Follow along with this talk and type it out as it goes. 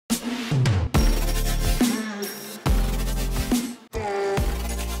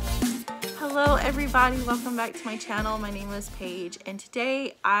everybody, welcome back to my channel. My name is Paige and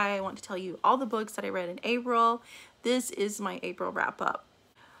today I want to tell you all the books that I read in April. This is my April wrap up.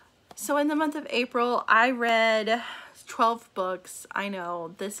 So in the month of April I read 12 books. I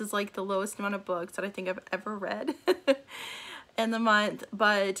know this is like the lowest amount of books that I think I've ever read in the month,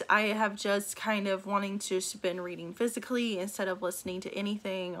 but I have just kind of wanting to just been reading physically instead of listening to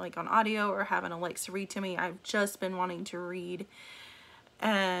anything like on audio or having Alexa read to me. I've just been wanting to read,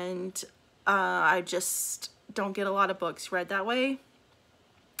 and I just don't get a lot of books read that way,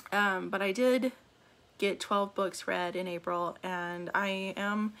 but I did get 12 books read in April and I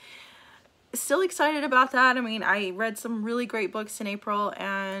am still excited about that. I mean, I read some really great books in April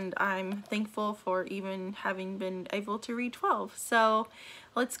and I'm thankful for even having been able to read 12. So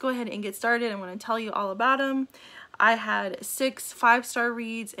let's go ahead and get started. I'm going to tell you all about them. I had 6 5-star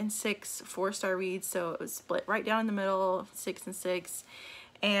reads and 6 4-star reads, so it was split right down in the middle, 6 and 6.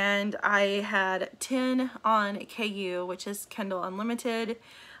 And I had 10 on KU, which is Kindle Unlimited.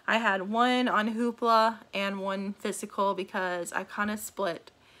 I had 1 on Hoopla and 1 physical because I kind of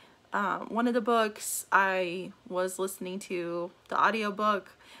split. One of the books I was listening to the audiobook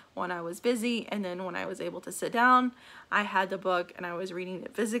when I was busy, and then when I was able to sit down, I had the book and I was reading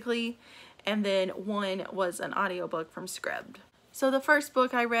it physically, and then 1 was an audiobook from Scribd. So the first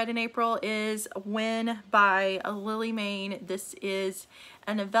book I read in April is Wyn by Lily Mayne. This is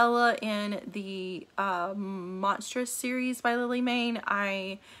a novella in the Monstrous series by Lily Mayne.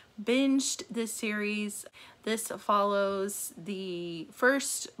 I binged this series. This follows the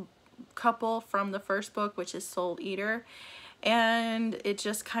first couple from the first book, which is Soul Eater, and it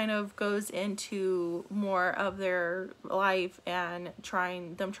just kind of goes into more of their life and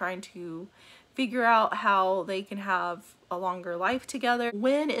trying to figure out how they can have a longer life together.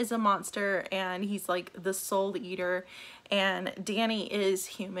 Wyn is a monster and he's like the soul eater, and Danny is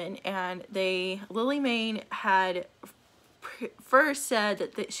human, and Lily Mayne had first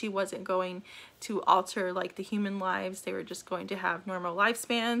said that she wasn't going to alter like the human lives, they were just going to have normal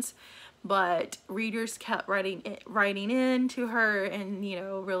lifespans, but readers kept writing in to her and, you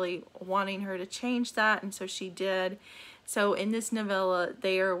know, really wanting her to change that, and so she did. So in this novella,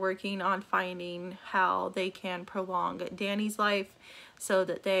 they are working on finding how they can prolong Danny's life so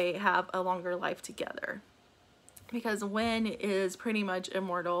that they have a longer life together. Because Wyn is pretty much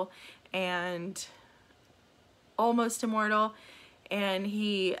immortal and almost immortal, and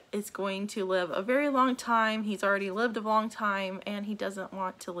he is going to live a very long time. He's already lived a long time and he doesn't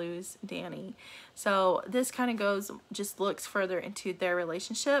want to lose Danny. So this kind of looks further into their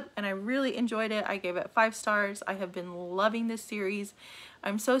relationship, and I really enjoyed it. I gave it 5 stars. I have been loving this series.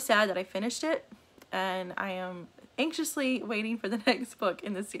 I'm so sad that I finished it, and I am anxiously waiting for the next book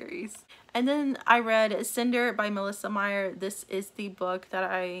in the series. And then I read Cinder by Marissa Meyers. This is the book that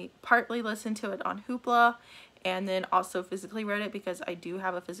I partly listened to it on Hoopla and then also physically read it because I do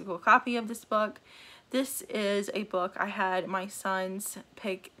have a physical copy of this book. This is a book I had my sons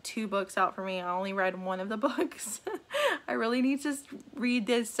pick 2 books out for me. I only read 1 of the books. I really need to read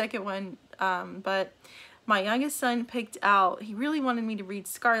this second one, but my youngest son picked out, he really wanted me to read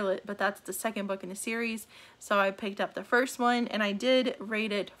Scarlet, but that's the second book in the series, so I picked up the first one and I did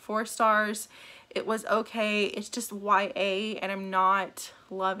rate it 4 stars. It was okay. It's just YA, and I'm not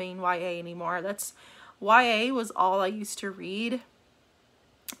loving YA anymore. YA was all I used to read,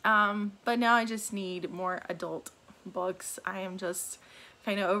 but now I just need more adult books. I am just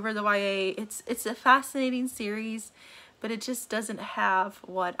kind of over the YA. It's a fascinating series, but it just doesn't have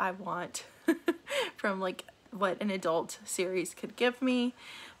what I want from like what an adult series could give me.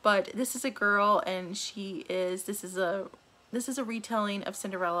 But this is a girl, and this is a retelling of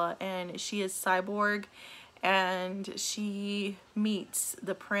Cinderella, and she is cyborg, and she meets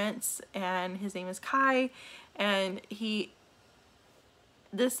the prince, and his name is Kai, and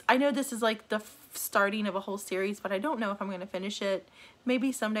I know this is like the starting of a whole series, but I don't know if I'm going to finish it.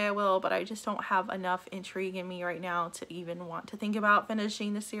 Maybe someday I will, but I just don't have enough intrigue in me right now to even want to think about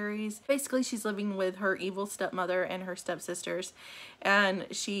finishing the series. Basically, she's living with her evil stepmother and her stepsisters, and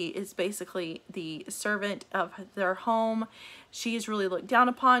she is basically the servant of their home. She is really looked down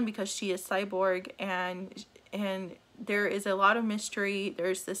upon because she is cyborg, and there is a lot of mystery.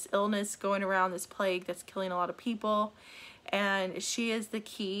 There's this illness going around, this plague that's killing a lot of people, and she is the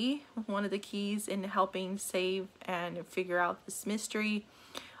key, one of the keys in helping save and figure out this mystery.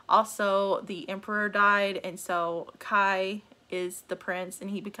 Also, the emperor died, and so Kai is the prince and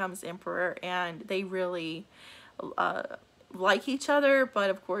he becomes emperor, and they really like each other, but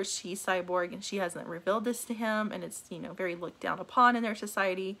of course she's cyborg and she hasn't revealed this to him, and it's, you know, very looked down upon in their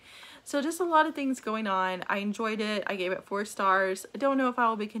society. So just a lot of things going on. I enjoyed it. I gave it 4 stars. I don't know if I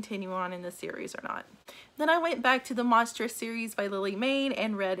will be continuing on in the series or not. Then I went back to the monster series by Lily Mayne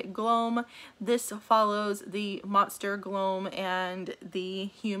and read Gloam. This follows the monster Gloam and the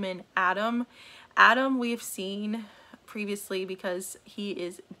human Adam. Adam we've seen previously because he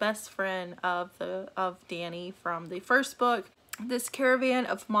is best friend of Danny from the first book. This caravan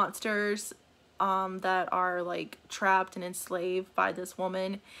of monsters that are like trapped and enslaved by this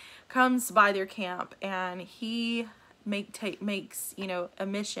woman comes by their camp, and he makes, you know, a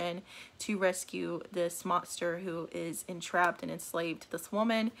mission to rescue this monster who is entrapped and enslaved to this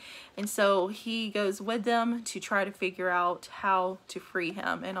woman. And so he goes with them to try to figure out how to free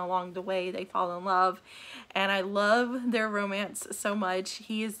him, and along the way they fall in love, and I love their romance so much.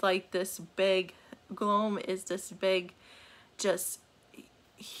 He is like this big, Gloam is this big, just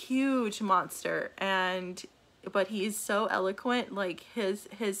huge monster, but he is so eloquent. Like his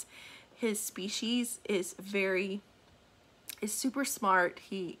species is super smart.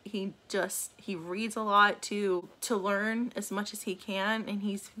 He reads a lot to learn as much as he can, and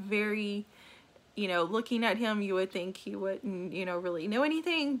he's very, you know, looking at him you would think he wouldn't, you know, really know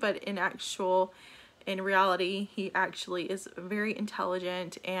anything, but in reality he actually is very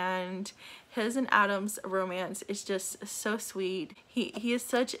intelligent, and his and Adam's romance is just so sweet. He is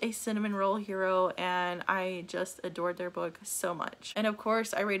such a cinnamon roll hero, and I just adored their book so much. And of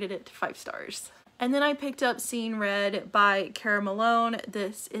course I rated it 5 stars. And then I picked up Seeing Red by Cara Malone.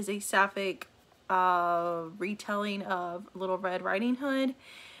 This is a sapphic retelling of Little Red Riding Hood.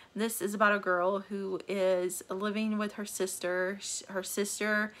 This is about a girl who is living with her sister. Her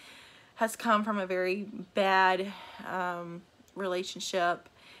sister has come from a very bad relationship,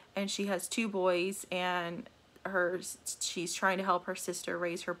 and she has 2 boys, and she's trying to help her sister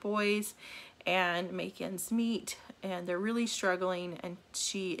raise her boys and make ends meet, and they're really struggling. And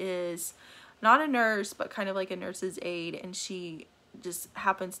she is not a nurse, but kind of like a nurse's aide, and she just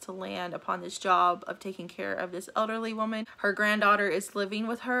happens to land upon this job of taking care of this elderly woman. Her granddaughter is living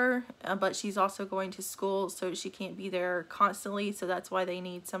with her, but she's also going to school, so she can't be there constantly, so that's why they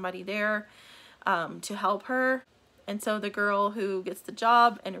need somebody there to help her. And so the girl who gets the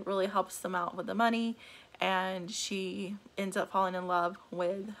job, and it really helps them out with the money, and she ends up falling in love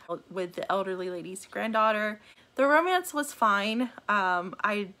with the elderly lady's granddaughter. The romance was fine.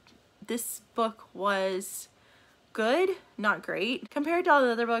 This book was good, not great. Compared to all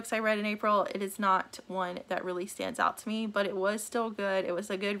the other books I read in April, it is not one that really stands out to me, but it was still good. It was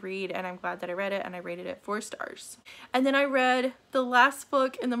a good read, and I'm glad that I read it, and I rated it 4 stars. And then I read the last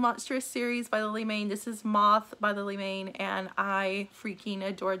book in the Monstrous series by Lily Mayne. This is Moth by Lily Mayne, and I freaking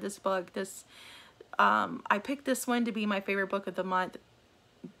adored this book. I picked this one to be my favorite book of the month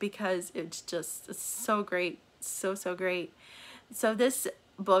because it's so great, so great. So this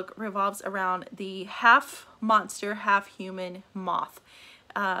book revolves around the half monster, half human Moth.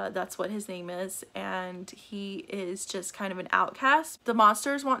 That's what his name is, and he is just kind of an outcast. The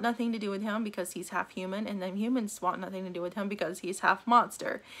monsters want nothing to do with him because he's half human, and then humans want nothing to do with him because he's half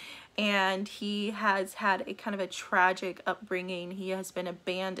monster. And he has had a kind of a tragic upbringing. He has been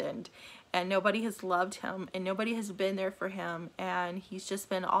abandoned, and nobody has loved him, and nobody has been there for him, and he's just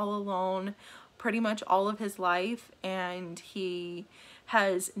been all alone pretty much all of his life, and he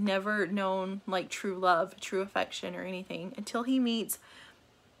has never known like true love, true affection or anything until he meets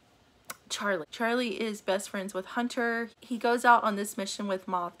Charlie. Charlie is best friends with Hunter. He goes out on this mission with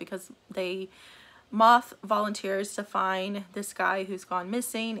Moth because Moth volunteers to find this guy who's gone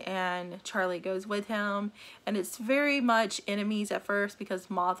missing, and Charlie goes with him, and it's very much enemies at first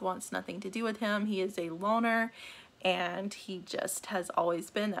because Moth wants nothing to do with him. He is a loner, and he just has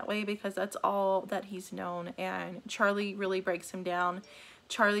always been that way because that's all that he's known. And Charlie really breaks him down.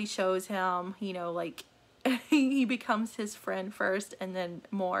 Charlie shows him, you know, like he becomes his friend first, and then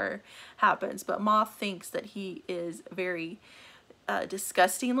more happens. But Moth thinks that he is very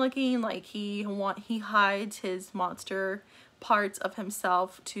disgusting looking. Like he hides his monster parts of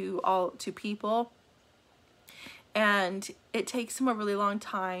himself to people. And it takes him a really long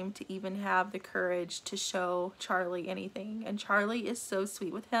time to even have the courage to show Charlie anything. And Charlie is so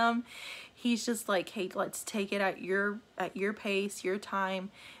sweet with him. He's just like, hey, let's take it at your pace, your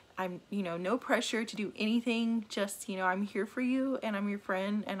time. I'm, you know, no pressure to do anything. Just, you know, I'm here for you, and I'm your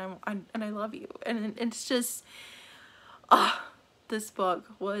friend, and I love you. And it's just, this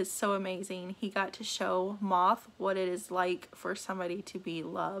book was so amazing. He got to show Moth what it is like for somebody to be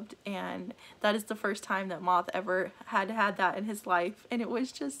loved, and that is the first time that Moth ever had that in his life, and it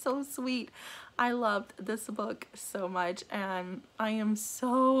was just so sweet. I loved this book so much, and I am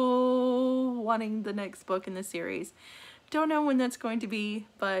so wanting the next book in the series. Don't know when that's going to be,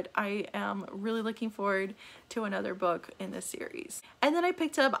 but I am really looking forward to another book in this series. And then I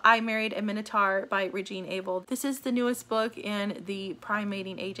picked up I Married a Minotaur by Regine Abel. This is the newest book in the Prime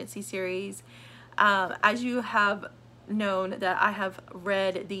Mating Agency series. As you have known, that I have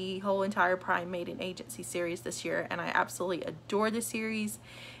read the whole entire Prime Mating Agency series this year, and I absolutely adore the series.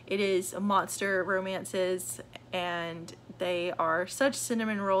 It is monster romances, and they are such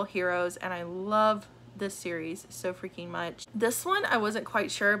cinnamon roll heroes, and I love this series so freaking much. This one I wasn't quite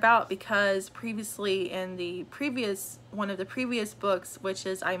sure about because previously in the one of the previous books, which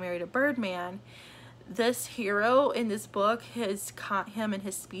is I Married a Birdman, this hero in this book, him and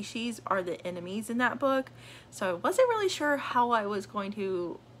his species are the enemies in that book, so I wasn't really sure how I was going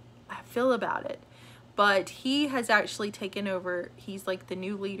to feel about it. But he has actually taken over. He's like the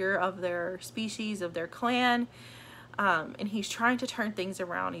new leader of their species, of their clan. And he's trying to turn things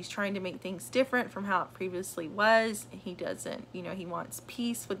around. He's trying to make things different from how it previously was. He doesn't, you know, he wants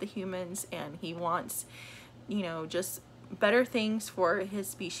peace with the humans, and he wants, you know, just better things for his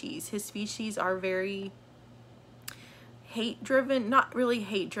species. His species are very hate-driven, not really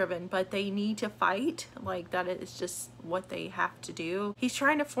hate-driven, but they need to fight. Like, that is just what they have to do. He's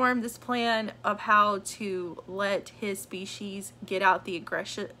trying to form this plan of how to let his species get out the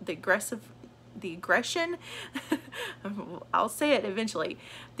aggression I'll say it eventually,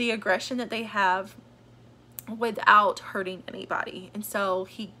 the aggression that they have without hurting anybody. And so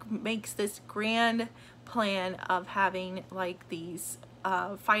he makes this grand plan of having like these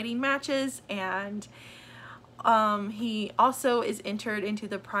fighting matches, and he also is entered into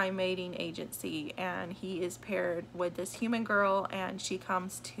the Prime Mating Agency, and he is paired with this human girl, and she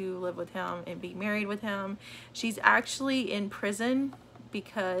comes to live with him and be married with him. She's actually in prison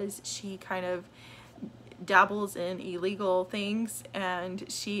because she kind of dabbles in illegal things, and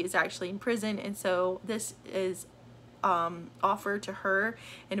she is actually in prison, and so this is offered to her,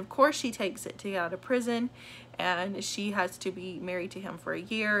 and of course she takes it to get out of prison, and she has to be married to him for a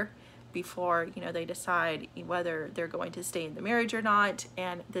year before, you know, they decide whether they're going to stay in the marriage or not.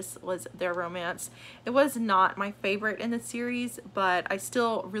 And this was their romance. It was not my favorite in the series, but I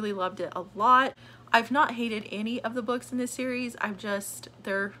still really loved it a lot. I've not hated any of the books in this series. I've just,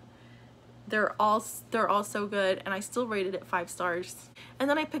 they're all so good, and I still rated it 5 stars. And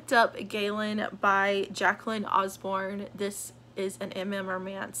then I picked up Galen by Jaclyn Osborn. This is an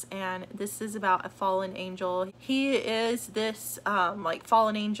romance, and this is about a fallen angel. He is this like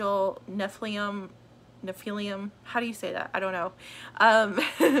fallen angel, Nephilim, how do you say that? I don't know.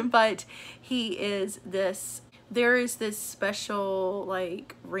 But he is this, there is this special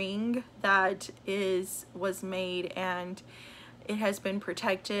like ring that was made, and it has been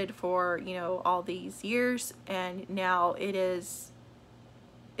protected for, you know, all these years, and now it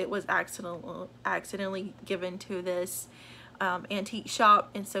was accidentally given to this antique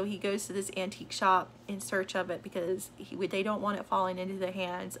shop. And so he goes to this antique shop in search of it because they don't want it falling into the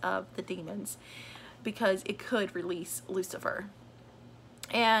hands of the demons, because it could release Lucifer.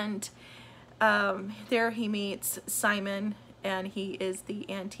 And there he meets Simon, and he is the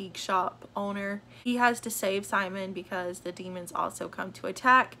antique shop owner. He has to save Simon because the demons also come to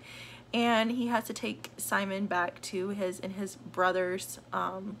attack, and he has to take Simon back to his brother's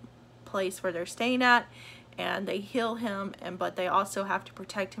place where they're staying at, and they heal him, but they also have to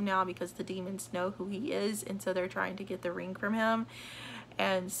protect him now because the demons know who he is, and so they're trying to get the ring from him.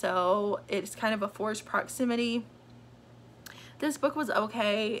 And so it's kind of a forced proximity. This book was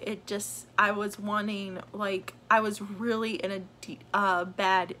okay. It just, I was wanting, like, I was really in a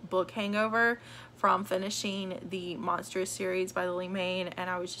bad book hangover from finishing the Monstrous series by Lily Mayne, and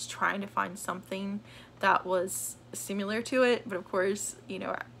I was just trying to find something that was similar to it. But of course, you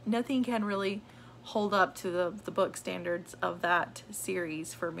know, nothing can really hold up to the book standards of that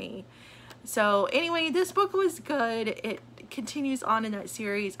series for me. So anyway, this book was good. It continues on in that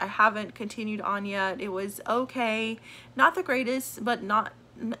series. I haven't continued on yet. It was okay, not the greatest, but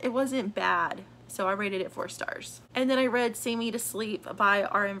it wasn't bad, so I rated it 4 stars. And then I read Sing Me to Sleep by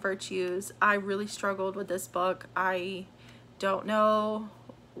R.M. Virtues. I really struggled with this book. I don't know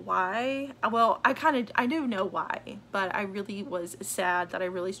why. Well, I do know why, but I really was sad that I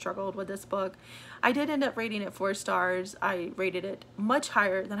really struggled with this book. I did end up rating it 4 stars. I rated it much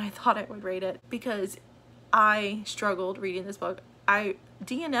higher than I thought I would rate it because I struggled reading this book. I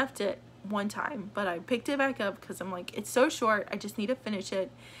DNF'd it one time, but I picked it back up because I'm like, it's so short, I just need to finish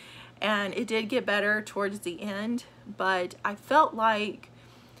it. And it did get better towards the end, but I felt like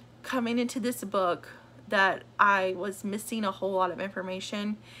coming into this book that I was missing a whole lot of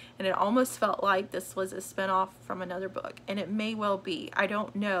information, and it almost felt like this was a spinoff from another book, and it may well be. I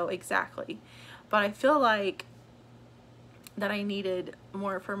don't know exactly, but I feel like that I needed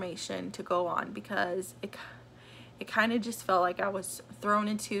more information to go on, because it kind of just felt like I was thrown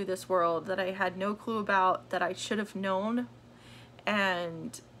into this world that I had no clue about, that I should have known,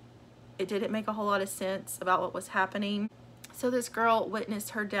 and it didn't make a whole lot of sense about what was happening. So this girl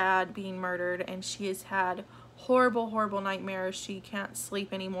witnessed her dad being murdered, and she has had horrible nightmares. She can't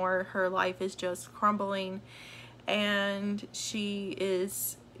sleep anymore. Her life is just crumbling, and she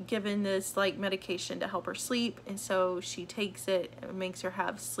is given this like medication to help her sleep, and so she takes it. It makes her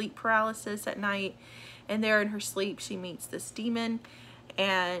have sleep paralysis at night, and there in her sleep she meets this demon.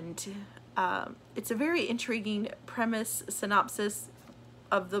 And it's a very intriguing premise, synopsis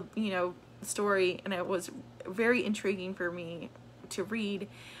of the story, and it was very intriguing for me to read.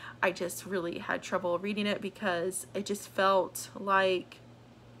 I just really had trouble reading it because it just felt like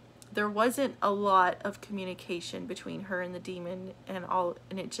there wasn't a lot of communication between her and the demon and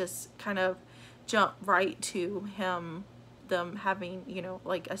it just kind of jumped right to them having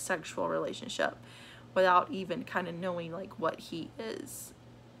like a sexual relationship without even kind of knowing like what he is,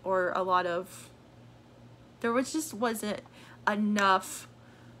 or a lot of, just wasn't enough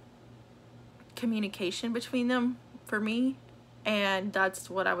communication between them for me, and that's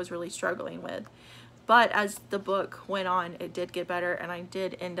what I was really struggling with. But as the book went on, it did get better, and I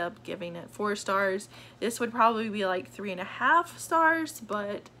did end up giving it 4 stars. This would probably be like 3.5 stars,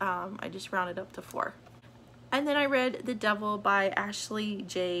 but I just rounded up to 4. And then I read The Devil by Ashley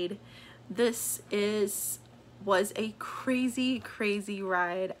Jade. This was a crazy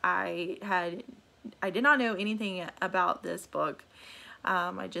ride. I did not know anything about this book.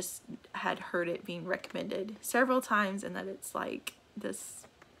 I just had heard it being recommended several times, and that it's like this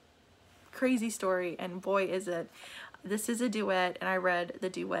crazy story, and boy is it. This is a duet, and I read the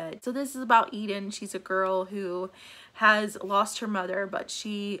duet. So this is about Eden. She's a girl who has lost her mother, but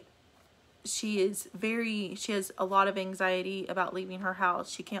she has a lot of anxiety about leaving her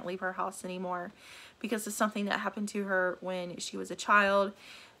house. She can't leave her house anymore because of something that happened to her when she was a child.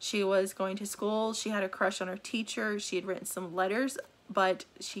 She was going to school. She had a crush on her teacher. She had written some letters, but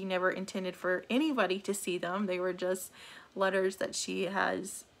she never intended for anybody to see them. They were just letters that she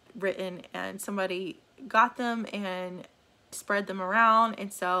has written, and somebody got them and spread them around,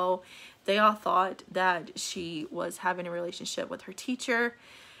 and so they all thought that she was having a relationship with her teacher.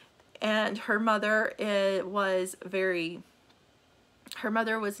 And her mother was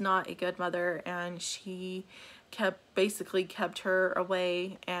not a good mother, and she basically kept her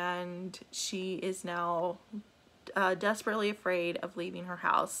away, and she is now desperately afraid of leaving her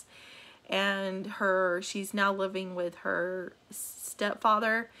house. And she's now living with her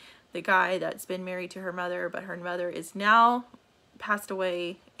stepfather, the guy that's been married to her mother, but her mother is now passed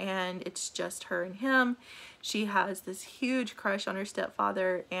away, and it's just her and him. She has this huge crush on her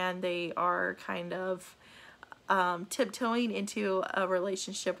stepfather, and they are kind of tiptoeing into a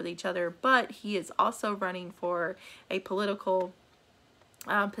relationship with each other, but he is also running for a political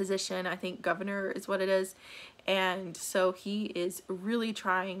position. I think governor is what it is. And so he is really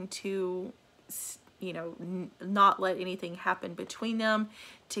trying to, not let anything happen between them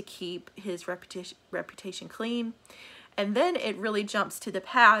to keep his reputation clean. And then it really jumps to the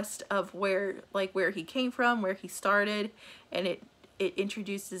past of where he came from, where he started, and it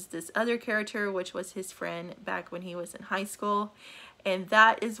introduces this other character, which was his friend back when he was in high school. And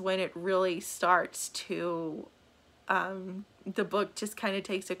that is when it really starts to, the book just kind of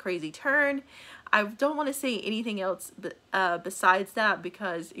takes a crazy turn. I don't want to say anything else besides that,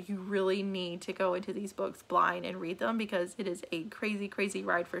 because you really need to go into these books blind and read them, because it is a crazy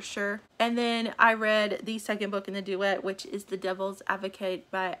ride for sure. And then I read the second book in the duet, which is The Devil's Advocate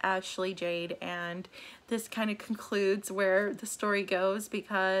by Ashley Jade, and this kind of concludes where the story goes,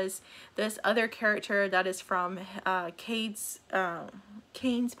 because this other character that is from Kane's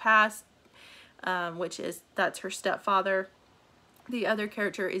past, that's her stepfather. The other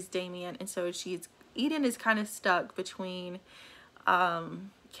character is Damien, and so Eden is kind of stuck between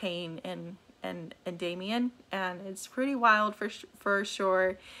Kane and Damien, and it's pretty wild for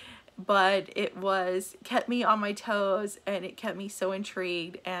sure. But it kept me on my toes, and it kept me so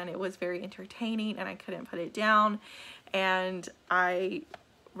intrigued, and it was very entertaining, and I couldn't put it down. And I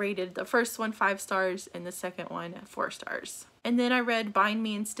rated the first one 5 stars and the second one 4 stars. And then I read Bind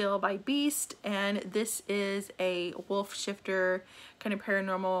Me and Still by Beast, and this is a wolf shifter kind of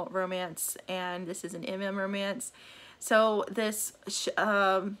paranormal romance, and this is an MM romance. So this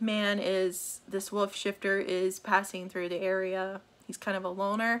this wolf shifter is passing through the area. He's kind of a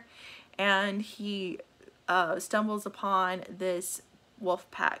loner, and he stumbles upon this wolf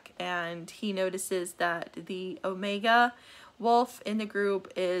pack, and he notices that the Omega wolf in the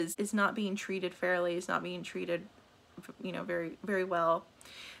group is not being treated fairly, is not being treated, you know, very well.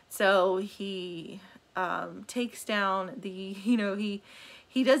 So he takes down the, you know,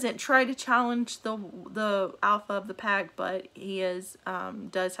 he doesn't try to challenge the alpha of the pack, but he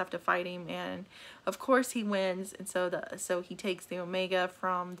does have to fight him, and of course he wins. And so he takes the Omega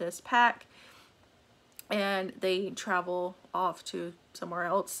from this pack, and they travel off to somewhere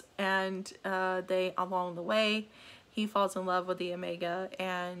else, and along the way he falls in love with the Omega,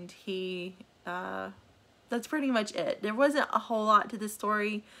 and that's pretty much it. There wasn't a whole lot to the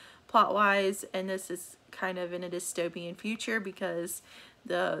story plot wise, and this is kind of in a dystopian future because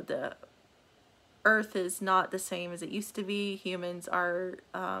the Earth is not the same as it used to be. Humans are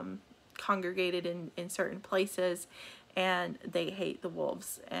congregated in certain places, and they hate the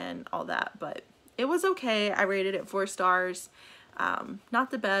wolves and all that, but it was okay. I rated it 4 stars.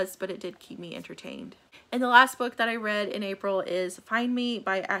 Not the best, but it did keep me entertained. And the last book that I read in April is Find Me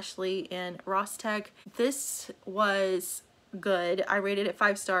by Ashley and Rostek. This was good. I rated it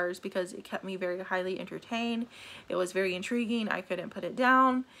 5 stars because it kept me very highly entertained. It was very intriguing. I couldn't put it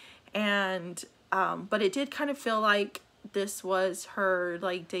down. And but it did kind of feel like this was her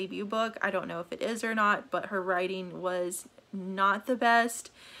like debut book. I don't know if it is or not, but her writing was not the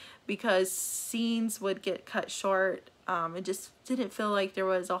best because scenes would get cut short. It just didn't feel like there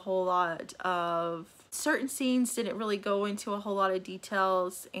was a whole lot of certain scenes, didn't really go into a whole lot of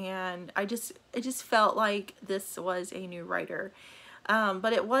details, and it just felt like this was a new writer.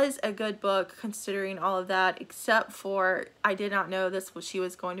 But it was a good book considering all of that, except for I did not know she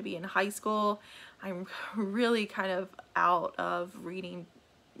was going to be in high school. I'm really kind of out of reading,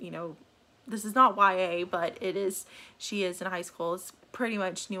 you know, this is not YA, but she is in high school. It's pretty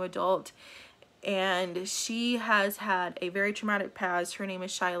much new adult, and she has had a very traumatic past. Her name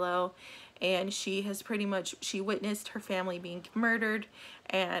is Shiloh, and she witnessed her family being murdered,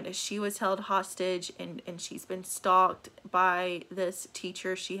 and she was held hostage, and she's been stalked by this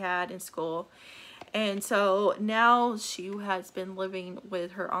teacher she had in school. And so now she has been living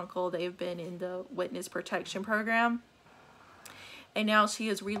with her uncle. They've been in the witness protection program, and now she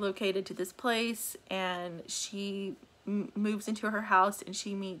is relocated to this place, and she moves into her house, and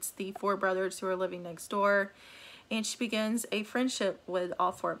she meets the 4 brothers who are living next door, and she begins a friendship with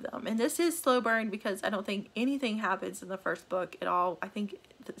all 4 of them. And this is slow burn because I don't think anything happens in the first book at all. I think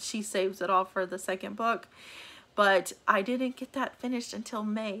she saves it all for the second book, but I didn't get that finished until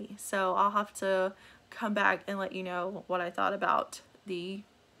May, so I'll have to come back and let you know what I thought about the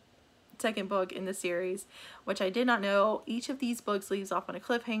second book in the series, which I did not know. Each of these books leaves off on a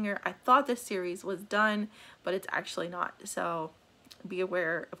cliffhanger. I thought this series was done, but it's actually not. So be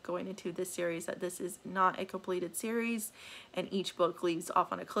aware of going into this series that this is not a completed series, and each book leaves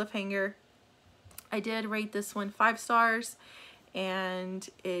off on a cliffhanger. I did rate this one 5 stars, and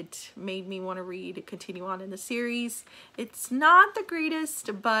it made me want to continue on in the series. It's not the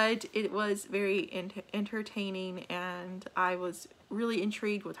greatest, but it was very entertaining, and I was really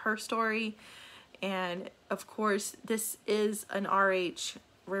intrigued with her story. And of course this is an RH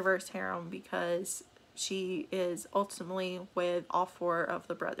reverse harem because she is ultimately with all 4 of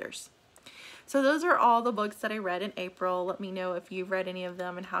the brothers. So those are all the books that I read in April. Let me know if you've read any of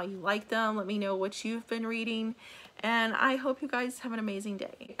them and how you like them. Let me know what you've been reading, and I hope you guys have an amazing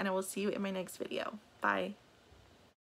day, and I will see you in my next video. Bye.